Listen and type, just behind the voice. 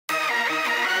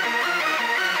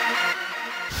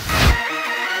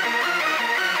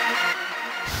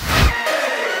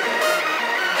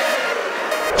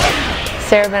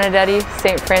Sarah Benedetti,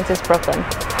 St. Francis, Brooklyn.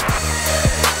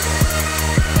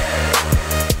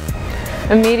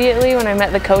 Immediately when I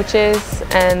met the coaches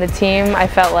and the team, I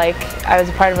felt like I was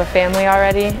a part of a family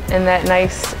already, and that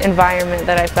nice environment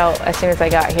that I felt as soon as I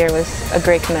got here was a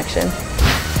great connection.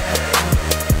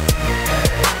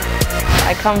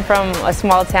 I come from a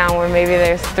small town where maybe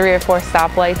there's 3 or 4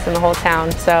 stoplights in the whole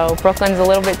town, so Brooklyn's a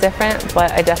little bit different,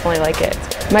 but I definitely like it.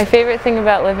 My favorite thing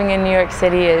about living in New York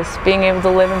City is being able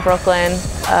to live in Brooklyn,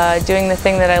 doing the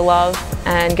thing that I love,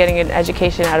 and getting an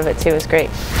education out of it too is great.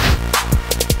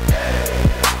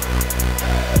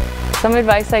 Some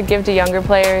advice I'd give to younger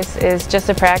players is just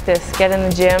to practice. Get in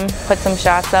the gym, put some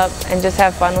shots up, and just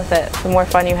have fun with it. The more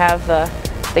fun you have, the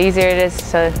easier it is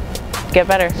to get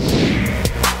better.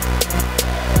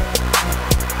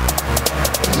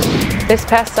 This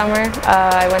past summer,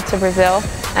 I went to Brazil,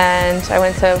 and I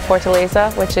went to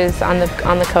Fortaleza, which is on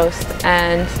the coast,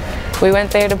 and we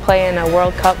went there to play in a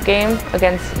World Cup game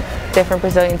against different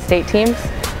Brazilian state teams.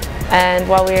 And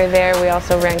while we were there, we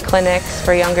also ran clinics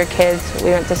for younger kids. We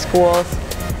went to schools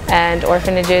and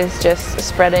orphanages, just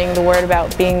spreading the word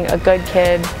about being a good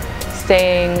kid,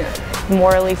 staying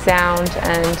morally sound,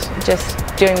 and just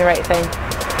doing the right thing.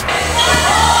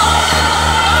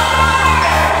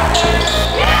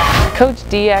 Coach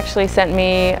D actually sent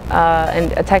me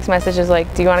a text message was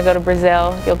like, do you want to go to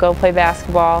Brazil? You'll go play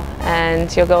basketball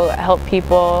and you'll go help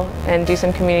people and do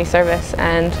some community service.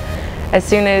 And as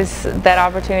soon as that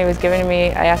opportunity was given to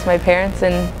me, I asked my parents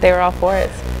and they were all for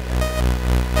it.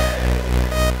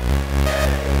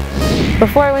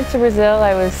 Before I went to Brazil,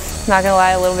 I was, not gonna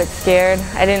lie, a little bit scared.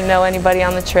 I didn't know anybody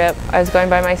on the trip. I was going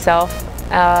by myself,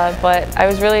 but I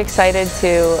was really excited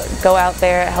to go out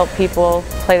there, help people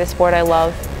play the sport I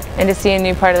love, and to see a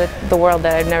new part of the world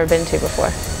that I've never been to before.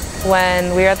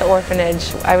 When we were at the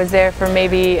orphanage, I was there for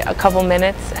maybe a couple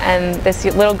minutes, and this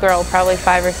little girl, probably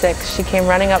 5 or 6, she came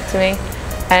running up to me,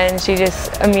 and she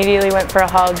just immediately went for a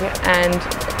hug, and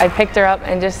I picked her up,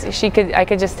 and I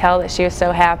could just tell that she was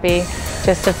so happy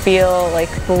just to feel like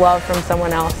the love from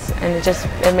someone else, and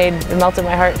it melted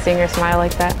my heart seeing her smile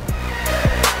like that.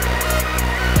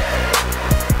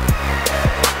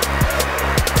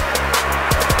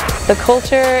 The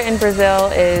culture in Brazil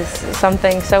is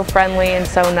something so friendly and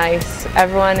so nice.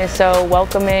 Everyone is so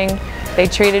welcoming. They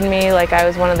treated me like I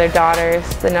was one of their daughters.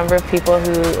 The number of people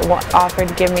who offered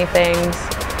to give me things,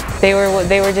 they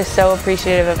were just so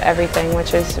appreciative of everything,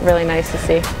 which was really nice to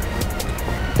see.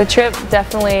 The trip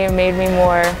definitely made me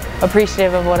more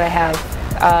appreciative of what I have.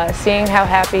 Seeing how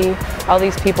happy all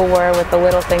these people were with the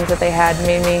little things that they had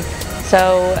made me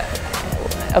so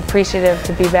appreciative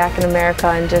to be back in America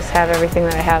and just have everything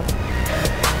that I have.